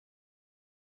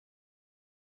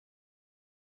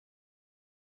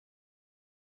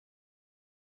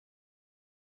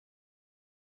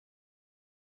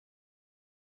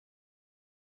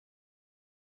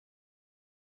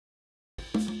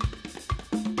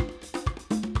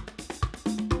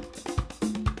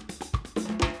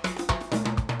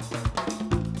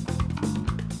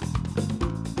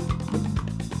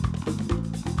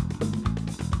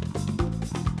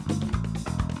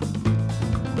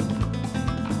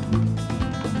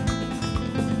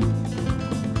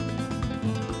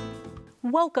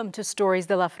Welcome to Stories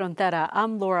de la Frontera.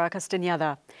 I'm Laura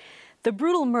Castañeda. The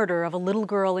brutal murder of a little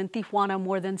girl in Tijuana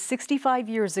more than 65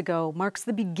 years ago marks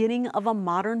the beginning of a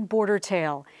modern border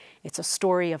tale. It's a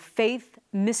story of faith,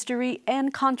 mystery,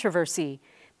 and controversy.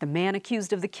 The man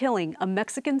accused of the killing, a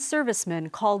Mexican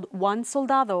serviceman called Juan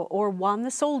Soldado, or Juan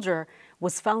the Soldier,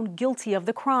 was found guilty of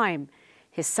the crime.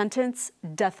 His sentence,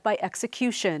 death by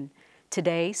execution.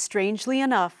 Today, strangely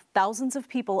enough, thousands of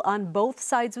people on both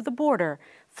sides of the border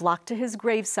flocked to his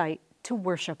gravesite to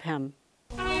worship him.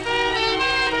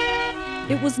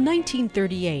 It was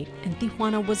 1938, and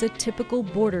Tijuana was a typical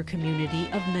border community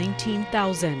of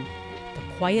 19,000.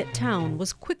 The quiet town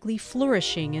was quickly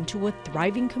flourishing into a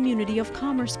thriving community of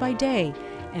commerce by day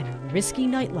and a risky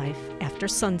nightlife after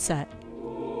sunset.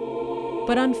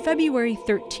 But on February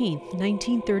 13,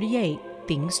 1938,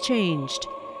 things changed.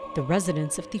 The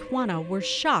residents of Tijuana were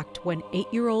shocked when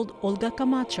 8-year-old Olga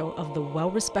Camacho of the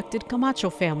well-respected Camacho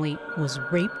family was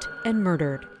raped and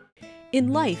murdered.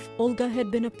 In life, Olga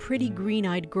had been a pretty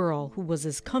green-eyed girl who was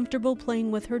as comfortable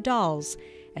playing with her dolls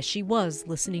as she was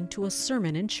listening to a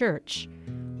sermon in church.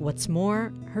 What's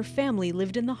more, her family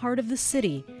lived in the heart of the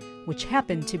city, which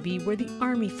happened to be where the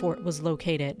Army fort was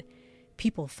located.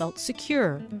 People felt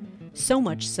secure, so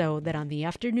much so that on the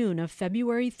afternoon of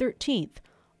February 13th,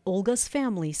 Olga's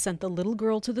family sent the little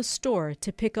girl to the store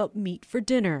to pick up meat for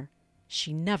dinner.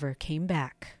 She never came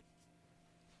back.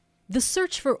 The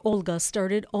search for Olga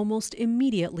started almost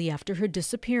immediately after her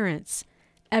disappearance.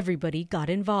 Everybody got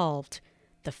involved: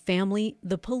 the family,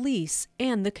 the police,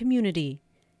 and the community.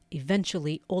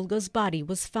 Eventually, Olga's body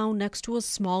was found next to a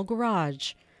small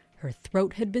garage. Her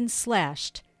throat had been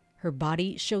slashed. Her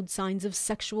body showed signs of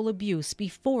sexual abuse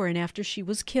before and after she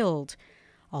was killed.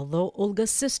 Although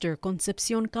Olga's sister,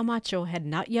 Concepcion Camacho, had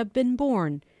not yet been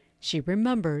born, she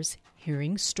remembers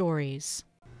hearing stories.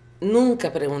 Nunca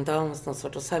preguntábamos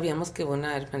nosotros, sabíamos que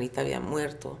una hermanita había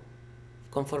muerto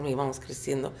conforme íbamos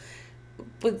creciendo.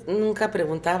 Pues nunca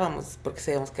preguntábamos porque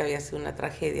sabíamos que había sido una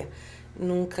tragedia.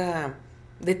 Nunca,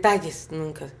 detalles,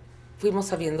 nunca. Fuimos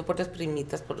sabiendo por las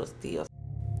primitas, por los tíos.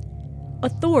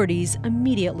 Authorities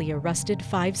immediately arrested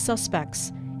 5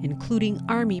 suspects, including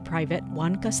Army Private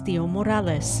Juan Castillo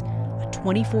Morales, a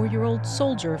 24-year-old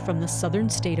soldier from the southern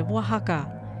state of Oaxaca.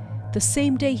 The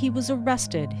same day he was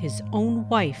arrested, his own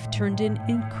wife turned in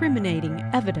incriminating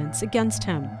evidence against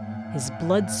him: his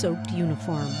blood-soaked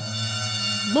uniform.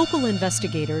 Local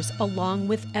investigators, along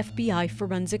with FBI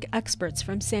forensic experts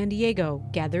from San Diego,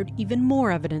 gathered even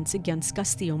more evidence against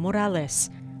Castillo Morales: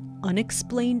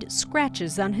 unexplained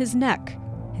scratches on his neck,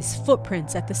 his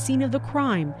footprints at the scene of the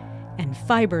crime, and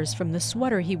fibers from the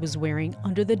sweater he was wearing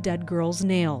under the dead girl's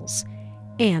nails.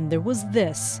 And there was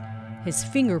this: his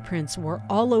fingerprints were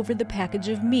all over the package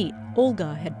of meat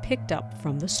Olga had picked up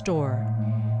from the store.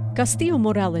 Castillo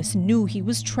Morales knew he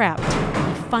was trapped,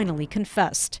 and he finally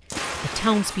confessed. The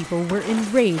townspeople were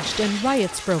enraged and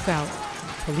riots broke out.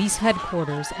 Police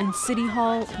headquarters and City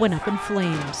Hall went up in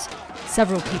flames.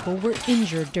 Several people were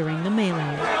injured during the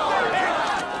melee.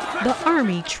 The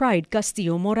Army tried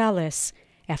Castillo Morales.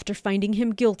 After finding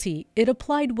him guilty, it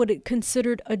applied what it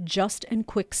considered a just and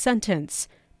quick sentence: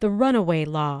 the runaway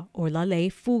law, or la ley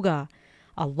fuga,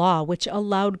 a law which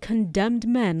allowed condemned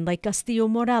men like Castillo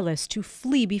Morales to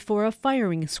flee before a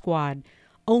firing squad,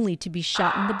 only to be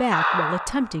shot in the back while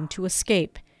attempting to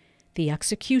escape. The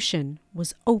execution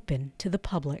was open to the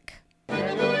public.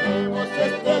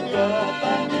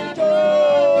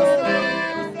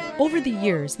 Over the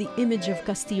years, the image of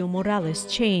Castillo Morales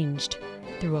changed.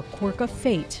 Through a quirk of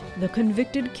fate, the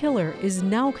convicted killer is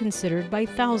now considered by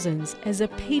thousands as a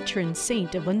patron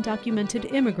saint of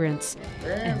undocumented immigrants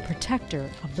and protector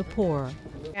of the poor.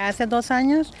 Hace 2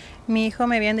 años, mi hijo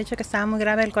me habían dicho que estaba muy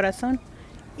grave el corazón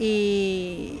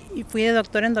y fui de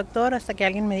doctor en doctor hasta que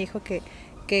alguien me dijo que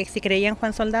si creía en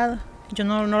Juan Soldado. Yo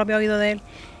no lo había oído de él.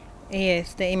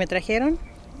 Y me trajeron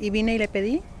y vine y le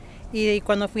pedí. Y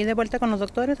cuando fui de vuelta con los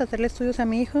doctores a hacerle estudios a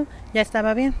mi hijo, ya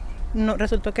estaba bien. No,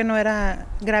 resultó que no era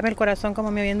grave el corazón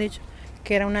como me habían dicho,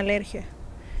 que era una alergia.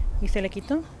 Y se le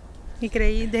quitó. Y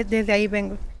creí, desde ahí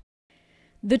vengo.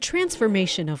 The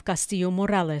transformation of Castillo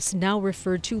Morales, now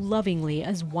referred to lovingly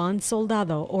as Juan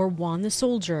Soldado or Juan the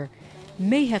Soldier,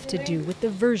 may have to do with the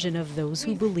version of those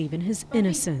who believe in his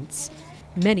innocence.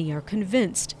 Many are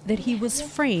convinced that he was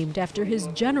framed after his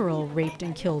general raped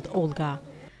and killed Olga.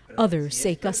 Others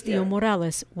say Castillo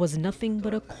Morales was nothing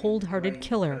but a cold-hearted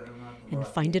killer and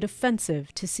find it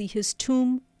offensive to see his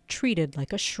tomb treated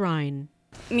like a shrine.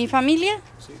 Mi familia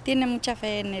tiene mucha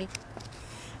fe en él.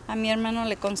 A mi hermano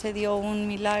le concedió un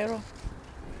milagro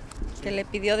que le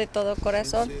pidió de todo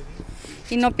corazón.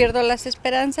 Y no pierdo las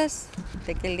esperanzas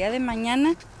de que el día de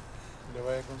mañana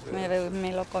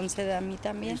me lo conceda a mí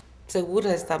también.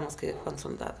 Segura estamos que Juan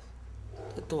Soldado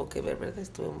tuvo que ver, ¿verdad?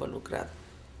 Estuvo involucrado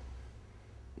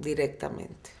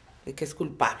directamente y que es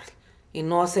culpable. Y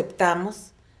no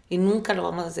aceptamos, y nunca lo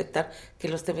vamos a aceptar, que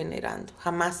lo esté venerando.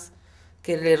 Jamás.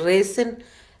 Que le recen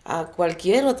a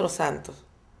cualquier otro santo.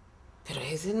 Pero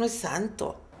ese no es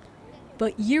santo.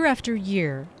 But year after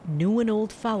year, new and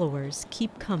old followers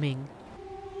keep coming.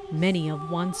 Many of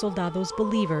Juan Soldado's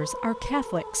believers are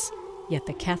Catholics, yet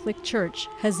the Catholic Church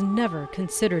has never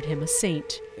considered him a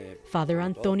saint. Father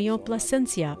Antonio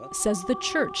Plasencia says the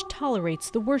Church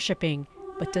tolerates the worshiping,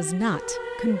 but does not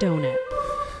condone it.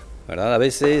 ¿Verdad? A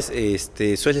veces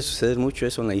suele suceder mucho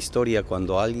eso en la historia,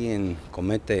 cuando alguien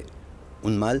comete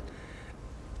un mal,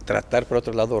 tratar por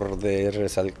otro lado de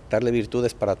resaltarle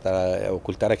virtudes para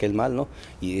ocultar aquel mal, ¿no?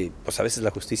 Y pues a veces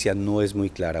la justicia no es muy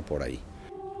clara por ahí.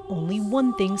 Only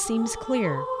one thing seems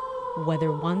clear. Whether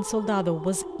Juan Soldado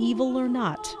was evil or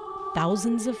not,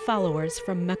 thousands of followers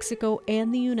from Mexico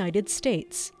and the United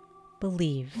States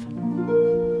believe.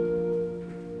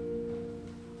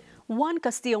 Juan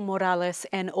Castillo Morales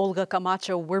and Olga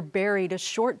Camacho were buried a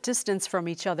short distance from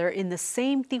each other in the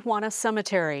same Tijuana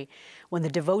cemetery. When the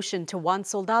devotion to Juan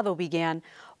Soldado began,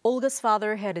 Olga's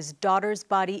father had his daughter's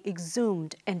body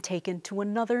exhumed and taken to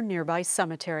another nearby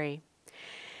cemetery.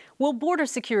 Well, border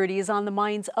security is on the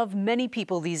minds of many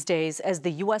people these days as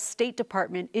the U.S. State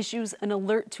Department issues an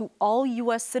alert to all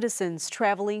U.S. citizens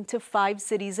traveling to 5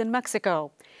 cities in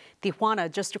Mexico.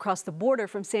 Tijuana, just across the border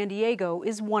from San Diego,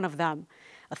 is one of them.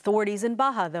 Authorities in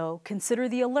Baja, though, consider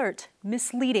the alert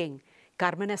misleading.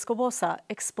 Carmen Escobosa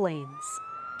explains.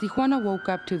 Tijuana woke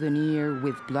up to the new year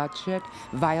with bloodshed,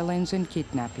 violence, and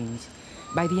kidnappings.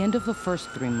 By the end of the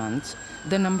first 3 months,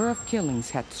 the number of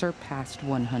killings had surpassed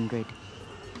 100.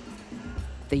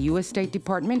 The U.S. State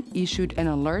Department issued an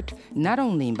alert not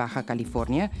only in Baja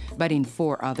California, but in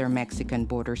 4 other Mexican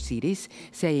border cities,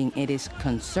 saying it is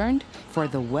concerned for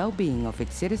the well-being of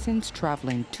its citizens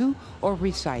traveling to or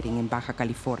residing in Baja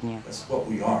California. That's what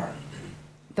we are.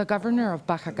 The governor of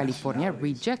Baja California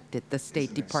rejected the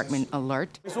State Department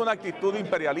alert. Es una actitud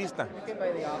imperialista,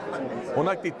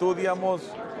 una actitud, digamos,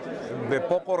 de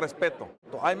poco respeto.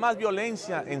 Hay más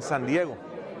violencia en San Diego,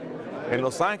 en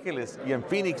Los Ángeles y en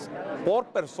Phoenix por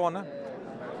persona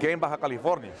que en Baja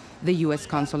California. The U.S.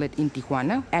 consulate in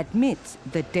Tijuana admits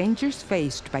the dangers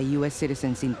faced by U.S.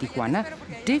 citizens in Tijuana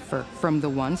differ from the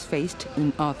ones faced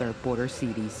in other border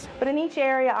cities. But in each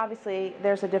area, obviously,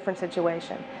 there's a different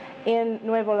situation. In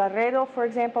Nuevo Laredo, for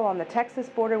example, on the Texas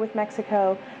border with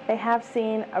Mexico, they have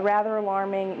seen a rather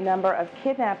alarming number of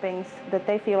kidnappings that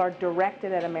they feel are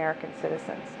directed at American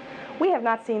citizens. We have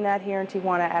not seen that here in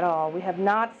Tijuana at all. We have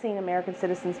not seen American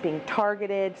citizens being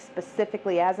targeted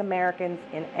specifically as Americans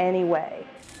in any way.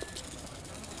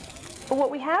 But what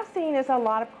we have seen is a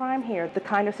lot of crime here, the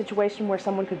kind of situation where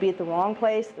someone could be at the wrong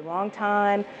place, at the wrong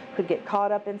time, could get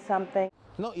caught up in something.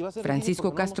 Francisco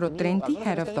Castro Trenti,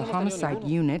 head of the homicide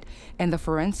unit and the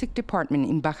forensic department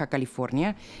in Baja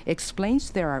California, explains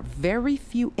there are very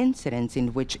few incidents in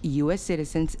which U.S.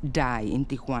 citizens die in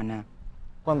Tijuana.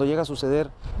 Cuando llega a suceder,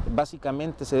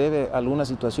 básicamente se debe a alguna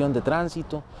situación de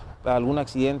tránsito, a algún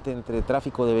accidente entre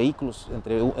tráfico de vehículos,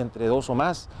 entre 2 o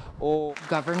más.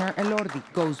 Governor Elordi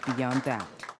goes beyond that.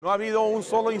 No ha habido un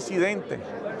solo incidente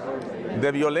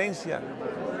de violencia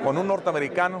con un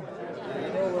norteamericano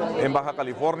en Baja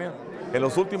California en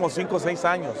los últimos 5 o 6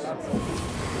 años.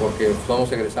 Porque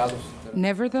somos egresados.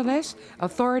 Nevertheless,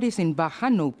 authorities in Baja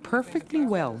know perfectly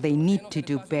well they need to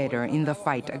do better in the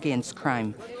fight against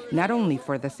crime, not only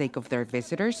for the sake of their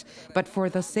visitors, but for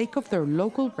the sake of their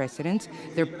local residents,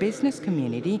 their business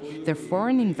community, their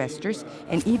foreign investors,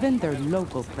 and even their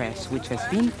local press, which has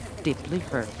been deeply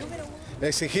hurt.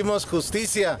 Exigimos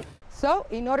justicia. So,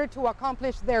 in order to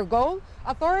accomplish their goal,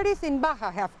 authorities in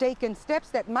Baja have taken steps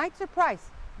that might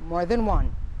surprise more than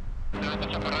one.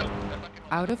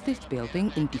 Out of this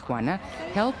building in Tijuana,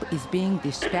 help is being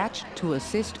dispatched to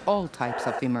assist all types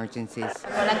of emergencies.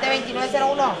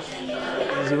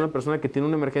 Si una persona que tiene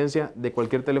una emergencia de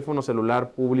cualquier teléfono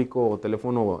celular público o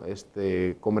teléfono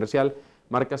comercial,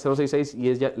 marca 066 y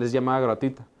es llamada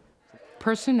gratuita.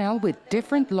 Personnel with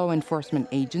different law enforcement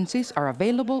agencies are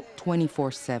available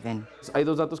 24/7. Hay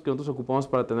 2 datos que nosotros ocupamos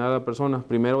para atender a la persona.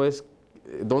 Primero es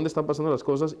dónde están pasando las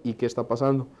cosas y qué está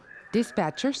pasando.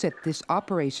 Dispatchers at this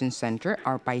operations center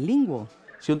are bilingual.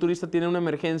 Si un turista tiene una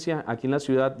emergencia aquí en la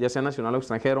ciudad, ya sea nacional o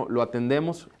extranjero, lo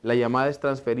atendemos. La llamada es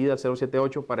transferida al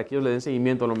 078 para que ellos le den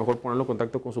seguimiento, a lo mejor ponerlo en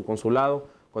contacto con su consulado,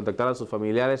 contactar a sus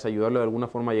familiares, ayudarlo de alguna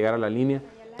forma a llegar a la línea.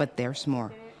 But there's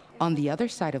more. On the other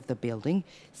side of the building,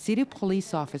 city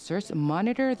police officers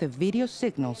monitor the video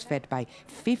signals fed by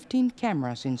 15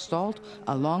 cameras installed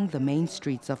along the main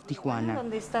streets of Tijuana.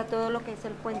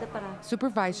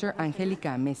 Supervisor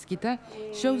Angelica Mezquita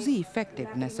shows the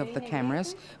effectiveness of the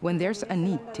cameras when there's a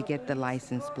need to get the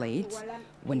license plates,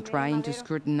 when trying to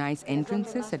scrutinize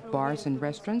entrances at bars and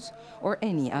restaurants, or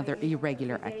any other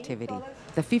irregular activity.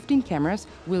 The 15 cameras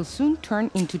will soon turn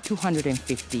into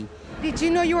 250. Did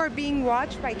you know you were being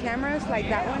watched by cameras like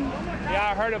that one? Yeah,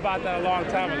 I heard about that a long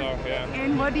time ago, yeah.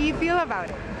 And what do you feel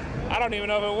about it? I don't even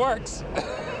know if it works.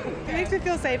 It makes me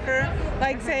feel safer.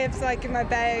 Like, say it's like in my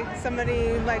bag,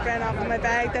 somebody like ran off with my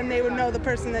bag, then they would know the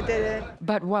person that did it.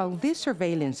 But while this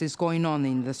surveillance is going on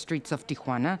in the streets of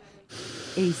Tijuana,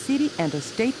 a city and a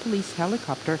state police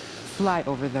helicopter fly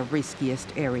over the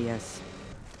riskiest areas.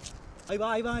 Ahí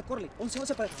va, córrele.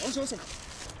 11, pareja, 11.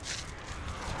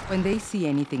 When they see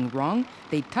anything wrong,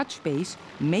 they touch base,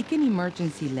 make an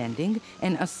emergency landing,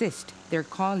 and assist their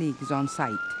colleagues on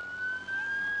site.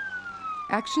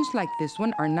 Actions like this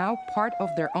one are now part of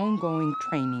their ongoing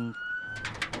training.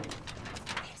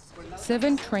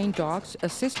 7 trained dogs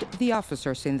assist the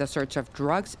officers in the search of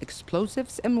drugs,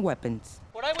 explosives, and weapons.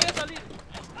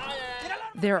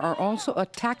 There are also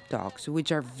attack dogs,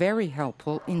 which are very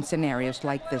helpful in scenarios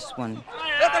like this one.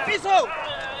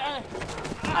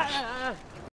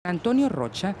 Antonio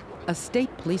Rocha, a state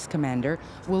police commander,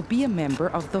 will be a member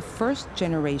of the first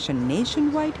generation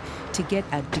nationwide to get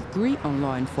a degree on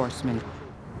law enforcement.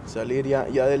 Salir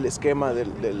ya del esquema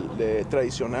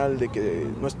tradicional de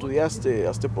que no estudiaste,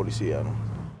 hazte policía, ¿no?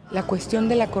 La cuestión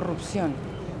de la corrupción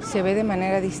se ve de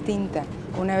manera distinta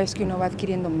una vez que uno va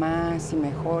adquiriendo más y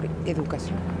mejor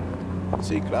educación.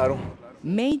 Sí, claro.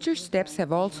 Major steps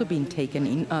have also been taken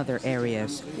in other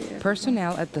areas.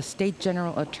 Personnel at the State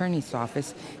General Attorney's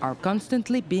Office are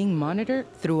constantly being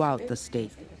monitored throughout the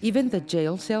state. Even the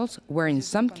jail cells, where in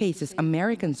some cases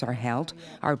Americans are held,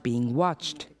 are being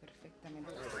watched.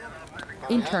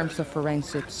 In terms of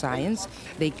forensic science,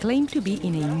 they claim to be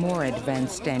in a more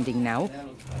advanced standing now.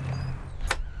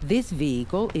 This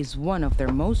vehicle is one of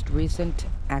their most recent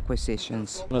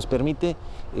acquisitions. Nos permite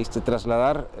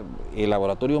trasladar el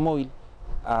laboratorio móvil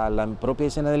a la propia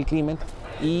escena del crimen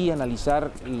y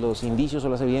analizar los indicios o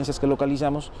las evidencias que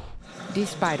localizamos.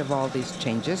 Despite of all these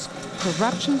changes,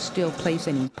 corruption still plays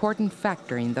an important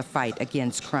factor in the fight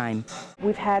against crime.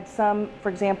 We've had some, for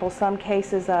example, some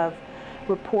cases of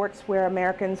reports where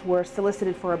Americans were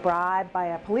solicited for a bribe by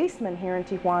a policeman here in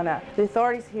Tijuana. The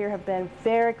authorities here have been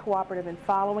very cooperative in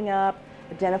following up,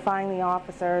 identifying the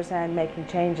officers, and making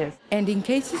changes. And in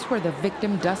cases where the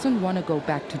victim doesn't want to go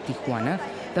back to Tijuana,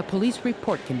 the police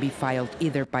report can be filed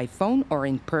either by phone or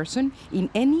in person in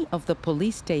any of the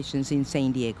police stations in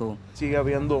San Diego. Sigue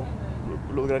habiendo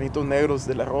los granitos negros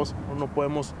del arroz. No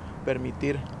podemos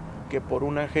permitir que por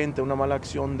un agente, una mala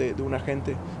acción de un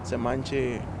agente, se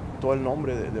manche todo el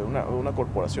nombre de una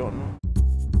corporación, ¿no?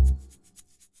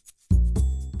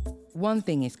 One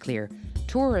thing is clear.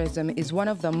 Tourism is one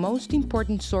of the most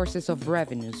important sources of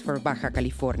revenues for Baja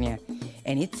California.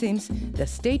 And it seems the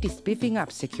state is beefing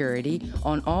up security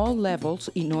on all levels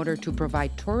in order to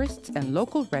provide tourists and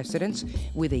local residents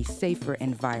with a safer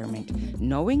environment,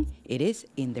 knowing it is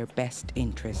in their best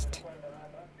interest.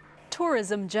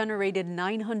 Tourism generated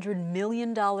 $900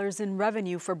 million in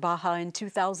revenue for Baja in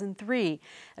 2003.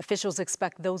 Officials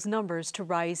expect those numbers to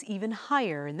rise even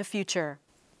higher in the future.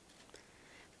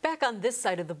 Back on this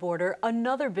side of the border,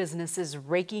 another business is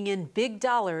raking in big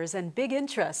dollars and big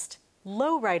interest: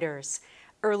 lowriders.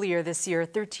 Earlier this year,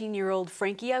 13-year-old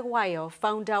Frankie Aguayo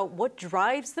found out what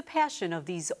drives the passion of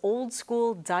these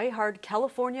old-school, die-hard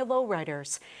California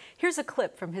lowriders. Here's a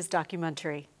clip from his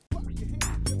documentary.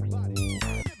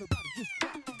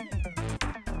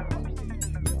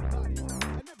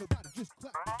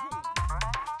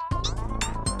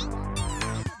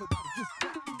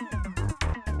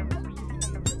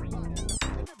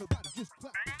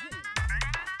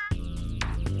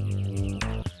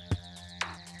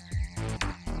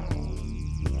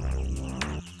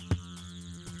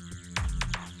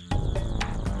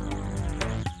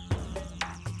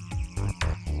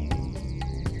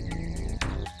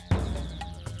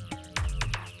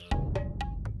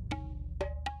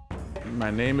 My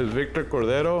name is Victor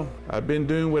Cordero. I've been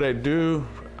doing what I do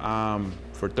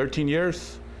for 13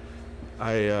 years.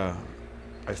 I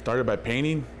started by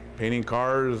painting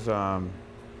cars, and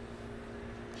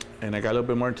I got a little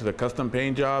bit more into the custom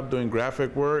paint job, doing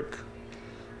graphic work,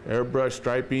 airbrush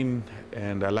striping,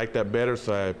 and I liked that better,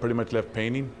 so I pretty much left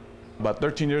painting. About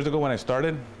 13 years ago when I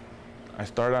started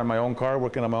on my own car,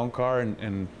 working on my own car,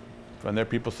 and from there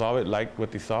people saw it, liked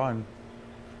what they saw, and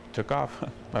took off.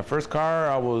 My first car,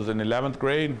 I was in 11th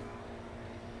grade.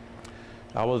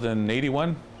 I was in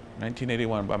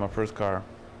 1981, bought my first car.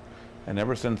 And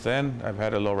ever since then, I've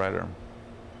had a lowrider.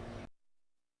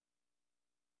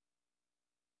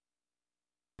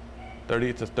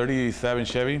 It's a 37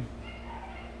 Chevy.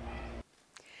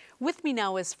 With me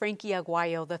now is Frankie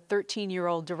Aguayo, the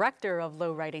 13-year-old director of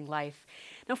Low Riding Life.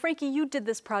 Now, Frankie, you did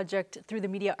this project through the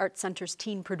Media Arts Center's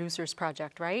Teen Producers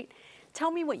Project, right?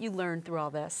 Tell me what you learned through all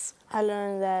this. I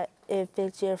learned that if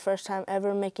it's your first time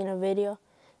ever making a video,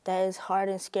 that is hard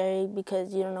and scary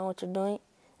because you don't know what you're doing.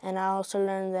 And I also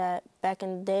learned that back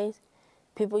in the days,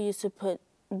 people used to put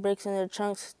bricks in their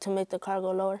trunks to make the car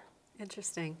go lower.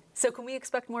 Interesting. So can we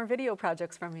expect more video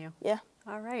projects from you? Yeah.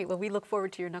 All right. Well, we look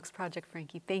forward to your next project,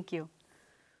 Frankie. Thank you.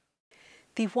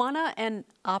 Tijuana and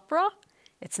opera?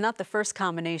 It's not the first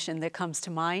combination that comes to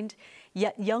mind,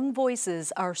 yet young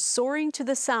voices are soaring to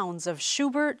the sounds of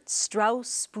Schubert,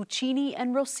 Strauss, Puccini,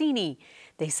 and Rossini.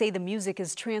 They say the music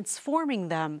is transforming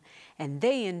them, and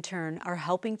they in turn are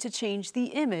helping to change the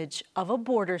image of a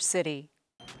border city.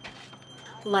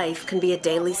 Life can be a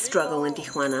daily struggle in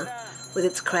Tijuana, with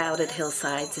its crowded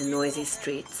hillsides and noisy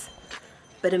streets.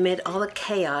 But amid all the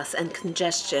chaos and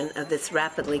congestion of this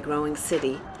rapidly growing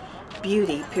city,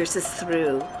 beauty pierces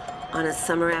through on a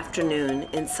summer afternoon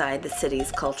inside the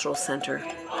city's cultural center.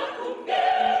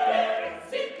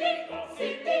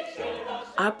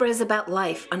 Opera is about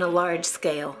life on a large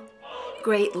scale.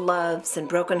 Great loves and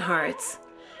broken hearts,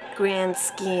 grand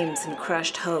schemes and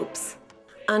crushed hopes,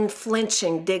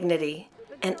 unflinching dignity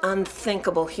and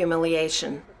unthinkable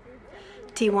humiliation.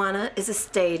 Tijuana is a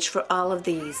stage for all of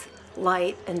these,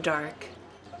 light and dark,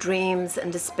 dreams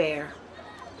and despair.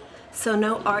 So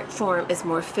no art form is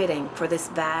more fitting for this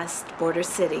vast border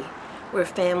city where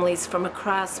families from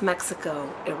across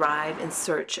Mexico arrive in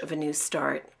search of a new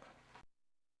start.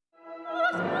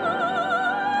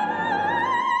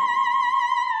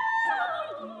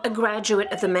 A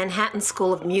graduate of the Manhattan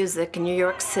School of Music in New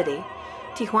York City,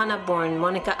 Tijuana-born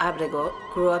Mónica Abrego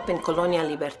grew up in Colonia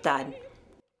Libertad.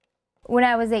 When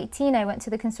I was 18, I went to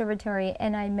the conservatory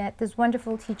and I met this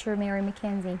wonderful teacher, Mary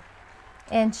McKenzie.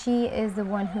 And she is the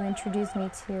one who introduced me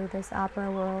to this opera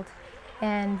world.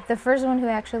 And the first one who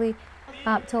actually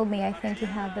told me, I think you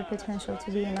have the potential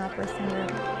to be an opera singer.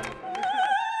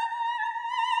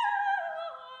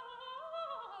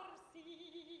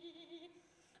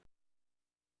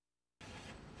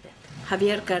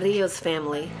 Javier Carrillo's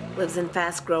family lives in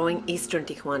fast-growing eastern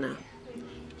Tijuana.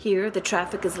 Here, the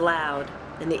traffic is loud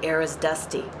and the air is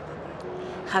dusty.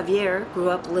 Javier grew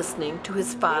up listening to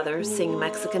his father sing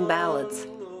Mexican ballads.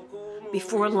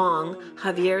 Before long,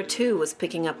 Javier too was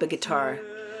picking up a guitar,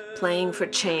 playing for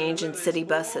change in city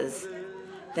buses.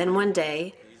 Then one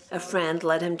day, a friend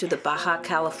led him to the Baja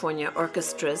California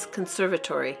Orchestra's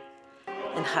conservatory,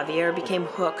 and Javier became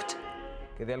hooked.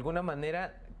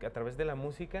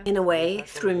 In a way,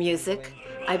 through music,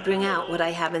 I bring out what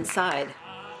I have inside.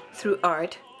 Through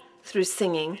art, through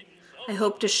singing, I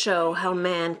hope to show how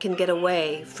man can get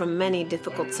away from many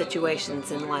difficult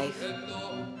situations in life.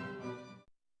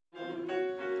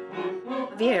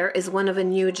 Javier is one of a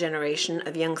new generation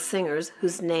of young singers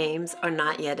whose names are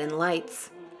not yet in lights.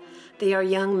 They are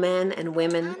young men and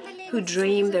women who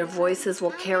dream their voices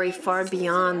will carry far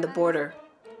beyond the border.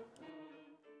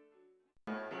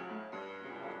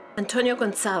 Antonio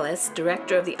Gonzalez,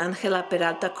 director of the Angela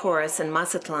Peralta Chorus in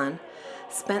Mazatlan,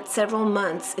 spent several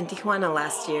months in Tijuana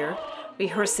last year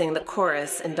rehearsing the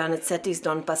chorus in Donizetti's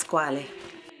Don Pasquale.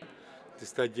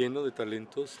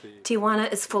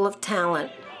 Tijuana is full of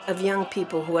talent, of young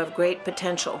people who have great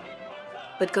potential.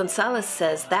 But Gonzalez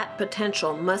says that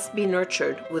potential must be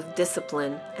nurtured with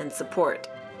discipline and support.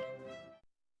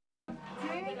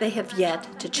 They have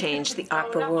yet to change the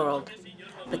opera world,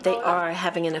 but they are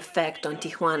having an effect on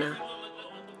Tijuana.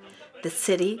 The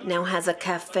city now has a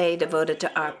cafe devoted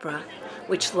to opera,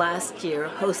 which last year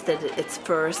hosted its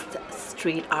first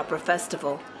street opera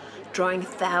festival, drawing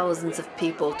thousands of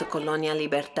people to Colonia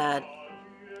Libertad.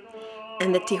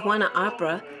 And the Tijuana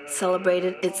Opera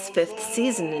celebrated its 5th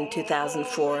season in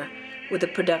 2004 with a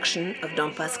production of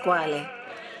Don Pasquale,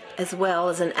 as well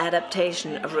as an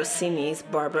adaptation of Rossini's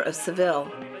Barber of Seville,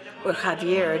 where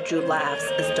Javier drew laughs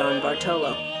as Don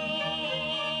Bartolo.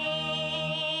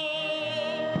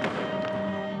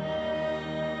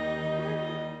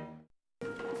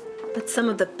 But some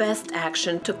of the best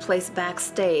action took place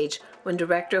backstage when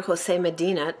director Jose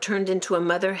Medina turned into a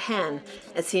mother hen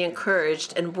as he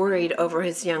encouraged and worried over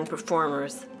his young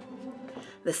performers.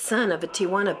 The son of a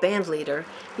Tijuana band leader,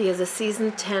 he is a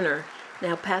seasoned tenor,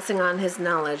 now passing on his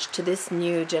knowledge to this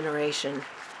new generation.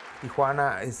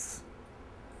 Tijuana is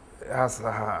has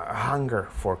a hunger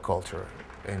for culture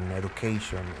and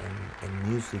education and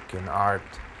music and art.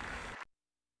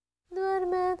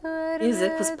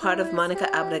 Music was part of Monica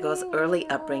Abrego's early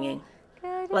upbringing.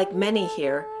 Like many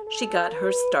here, she got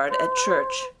her start at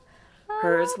church.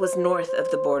 Hers was north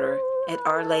of the border, at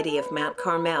Our Lady of Mount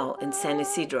Carmel in San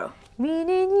Isidro.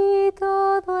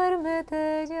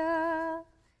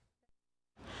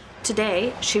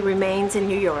 Today, she remains in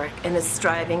New York and is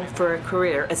striving for a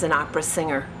career as an opera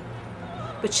singer.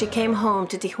 But she came home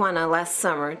to Tijuana last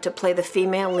summer to play the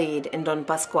female lead in Don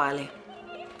Pasquale.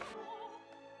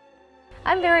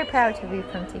 I'm very proud to be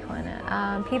from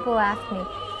Tijuana. People ask me,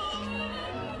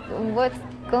 what's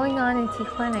going on in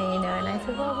Tijuana, you know? And I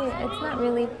said, well, it's not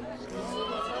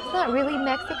really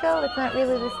Mexico, it's not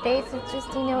really the States, it's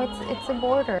just, you know, it's a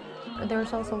border.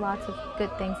 There's also lots of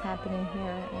good things happening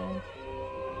here,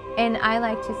 and I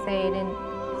like to say it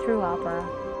through opera.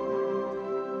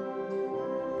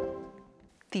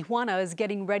 Tijuana is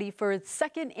getting ready for its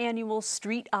second annual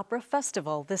Street Opera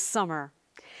Festival this summer.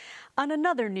 On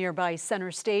another nearby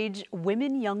center stage,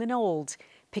 women young and old,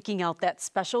 picking out that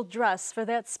special dress for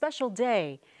that special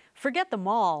day. Forget the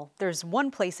mall. There's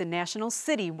one place in National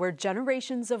City where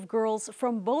generations of girls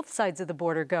from both sides of the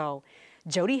border go.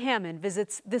 Jody Hammond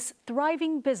visits this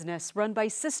thriving business run by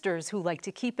sisters who like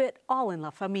to keep it all in la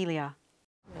familia.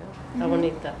 Está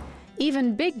bonita.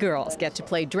 Even big girls get to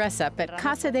play dress-up at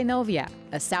Casa de Novia,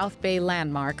 a South Bay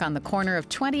landmark on the corner of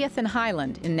 20th and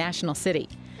Highland in National City.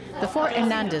 The four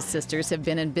Hernandez sisters have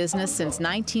been in business since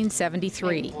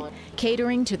 1973,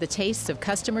 catering to the tastes of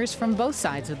customers from both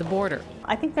sides of the border.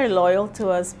 I think they're loyal to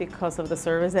us because of the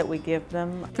service that we give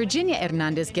them. Virginia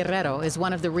Hernandez Guerrero is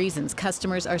one of the reasons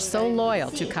customers are so loyal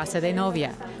to Casa de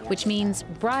Novia, which means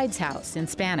bride's house in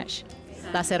Spanish.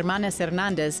 Las Hermanas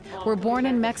Hernandez were born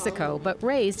in Mexico but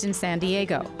raised in San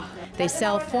Diego. They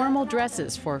sell formal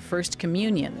dresses for first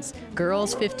communions,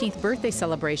 girls' 15th birthday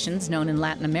celebrations known in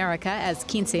Latin America as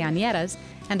quinceañeras,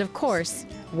 and of course,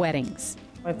 weddings.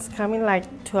 It's coming like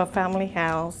to a family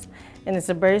house, and it's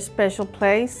a very special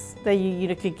place that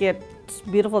you could get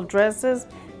beautiful dresses,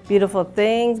 beautiful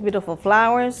things, beautiful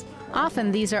flowers.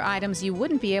 Often these are items you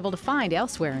wouldn't be able to find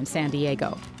elsewhere in San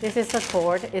Diego. This is a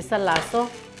cord, it's a lazo,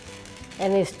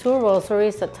 and it's two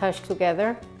rosaries attached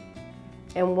together.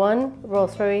 And one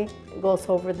rosary goes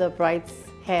over the bride's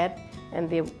head, and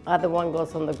the other one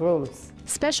goes on the groom's.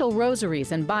 Special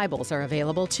rosaries and Bibles are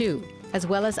available too, as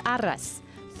well as arras,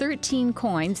 13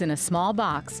 coins in a small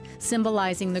box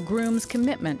symbolizing the groom's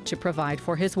commitment to provide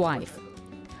for his wife.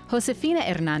 Josefina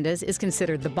Hernandez is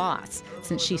considered the boss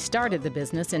since she started the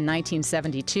business in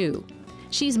 1972.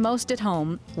 She's most at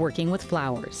home working with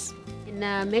flowers. In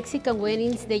Mexican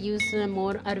weddings, they use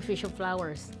more artificial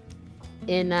flowers.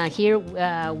 And here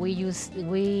we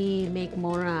make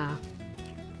more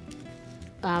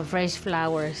fresh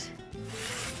flowers.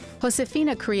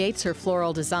 Josefina creates her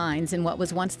floral designs in what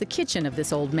was once the kitchen of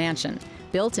this old mansion,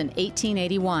 built in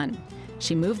 1881.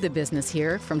 She moved the business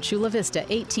here from Chula Vista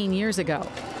 18 years ago.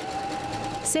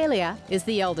 Celia is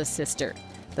the eldest sister.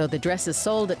 Though the dresses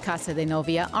sold at Casa de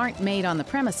Novia aren't made on the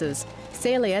premises,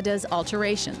 Celia does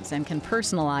alterations and can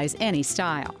personalize any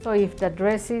style. So if the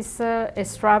dress is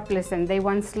strapless and they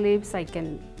want sleeves, I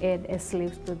can add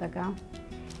sleeves to the gown.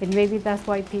 And maybe that's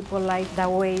why people like the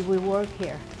way we work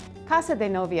here. Casa de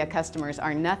Novia customers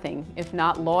are nothing if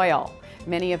not loyal.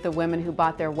 Many of the women who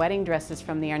bought their wedding dresses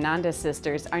from the Hernandez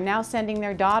sisters are now sending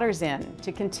their daughters in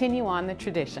to continue on the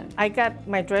tradition. I got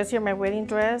my dress here, my wedding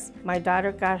dress. My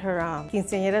daughter got her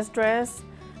quinceañera's dress.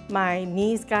 My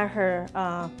niece got her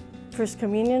First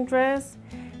Communion dress.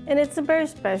 And it's a very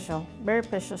special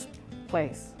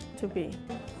place to be.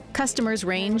 Customers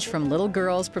range from little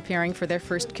girls preparing for their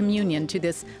first communion to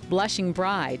this blushing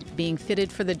bride being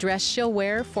fitted for the dress she'll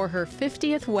wear for her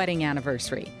 50th wedding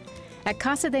anniversary. At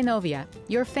Casa de Novia,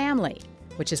 you're family,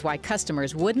 which is why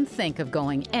customers wouldn't think of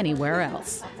going anywhere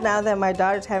else. Now that my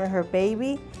daughter's having her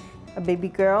baby, a baby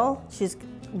girl,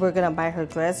 we're gonna buy her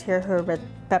dress here, her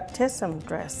baptism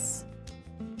dress.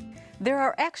 There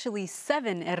are actually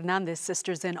 7 Hernandez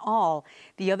sisters in all.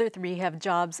 The other 3 have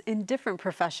jobs in different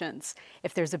professions.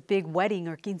 If there's a big wedding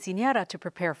or quinceañera to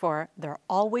prepare for, they're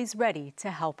always ready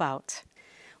to help out.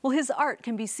 Well, his art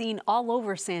can be seen all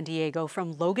over San Diego,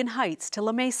 from Logan Heights to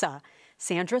La Mesa.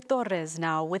 Sandra Torres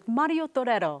now with Mario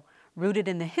Torero, rooted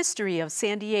in the history of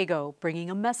San Diego, bringing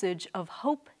a message of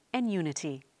hope and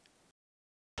unity.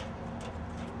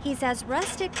 He's as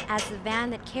rustic as the van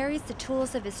that carries the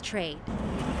tools of his trade.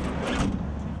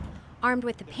 Armed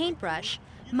with a paintbrush,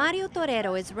 Mario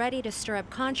Torero is ready to stir up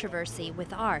controversy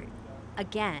with art,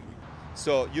 again.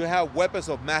 So you have weapons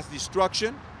of mass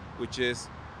destruction, which is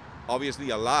obviously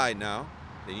a lie now.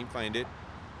 They didn't find it.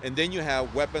 And then you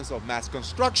have weapons of mass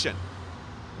construction,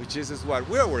 which is what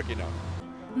we're working on.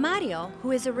 Mario,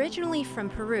 who is originally from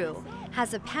Peru,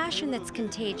 has a passion that's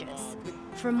contagious.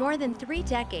 For more than 3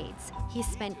 decades, he's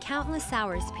spent countless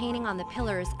hours painting on the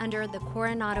pillars under the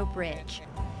Coronado Bridge.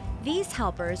 These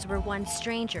helpers were once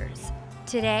strangers.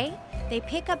 Today, they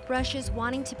pick up brushes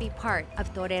wanting to be part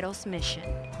of Torero's mission.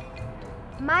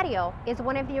 Mario is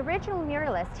one of the original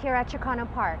muralists here at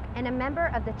Chicano Park and a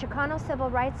member of the Chicano civil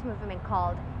rights movement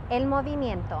called El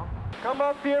Movimiento. Come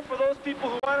up here for those people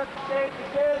who want to stay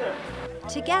together.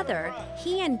 Together,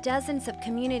 he and dozens of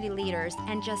community leaders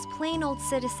and just plain old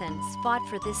citizens fought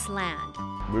for this land.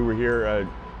 We were here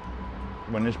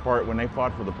when they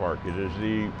fought for the park. It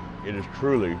is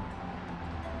truly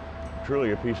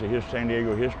a piece of San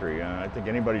Diego history. I think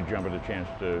anybody jump at the chance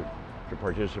to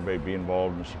participate, be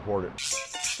involved, and support it.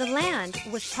 The land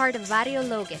was part of Barrio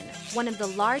Logan, one of the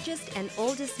largest and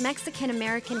oldest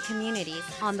Mexican-American communities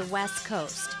on the West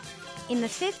Coast. In the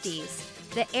 50s,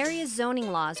 the area's zoning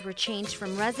laws were changed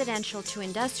from residential to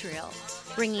industrial,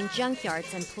 bringing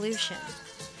junkyards and pollution.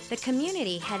 The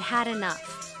community had had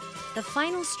enough. The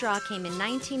final straw came in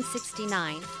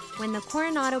 1969 when the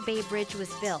Coronado Bay Bridge was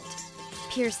built,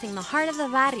 piercing the heart of the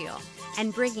barrio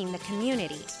and bringing the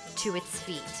community to its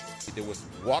feet. There was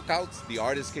walkouts, the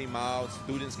artists came out,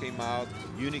 students came out, the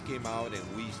community came out, and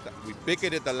we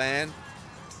picketed the land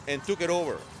and took it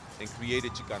over and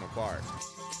created Chicano Park.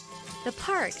 The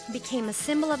park became a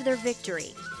symbol of their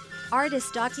victory.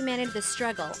 Artists documented the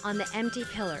struggle on the empty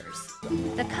pillars.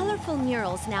 The colorful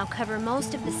murals now cover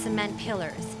most of the cement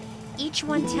pillars, each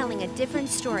one telling a different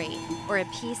story or a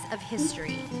piece of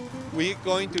history. We're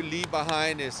going to leave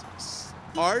behind is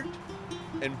art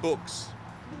and books,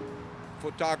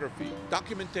 photography,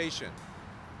 documentation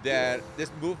that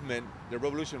this movement, the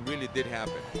revolution, really did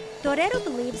happen. Torero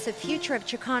believes the future of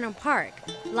Chicano Park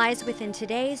lies within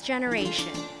today's generation.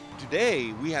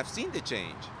 Today, we have seen the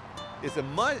change. It's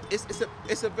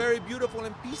a very beautiful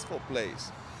and peaceful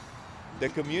place. The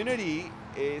community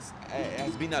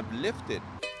has been uplifted.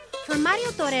 For Mario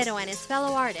Torero and his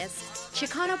fellow artists,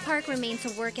 Chicano Park remains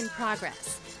a work in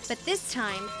progress. But this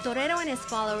time, Torero and his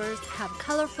followers have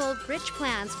colorful, rich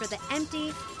plans for the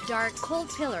empty, dark, cold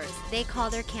pillars they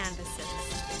call their canvases.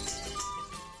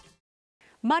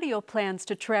 Mario plans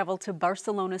to travel to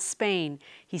Barcelona, Spain.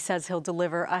 He says he'll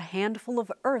deliver a handful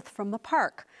of earth from the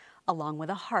park, along with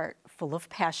a heart full of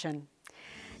passion.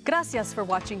 Gracias for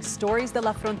watching Stories de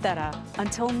la Frontera.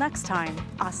 Until next time,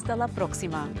 hasta la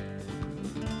próxima.